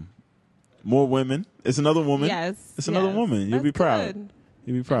 More women. It's another woman. Yes. It's another woman. You'll be proud. Good.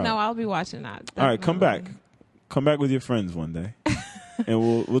 You'll be proud. No, I'll be watching that. All right, come back. Definitely. Come back with your friends one day. And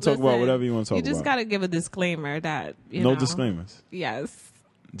we'll talk about whatever you want to talk about. You just got to give a disclaimer that, you No know. disclaimers. Yes.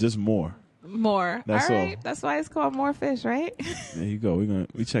 Just more. More. That's all right. all. That's why it's called More Fish, right? There you go.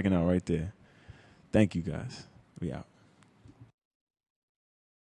 We checking out right there. Thank you guys. We out.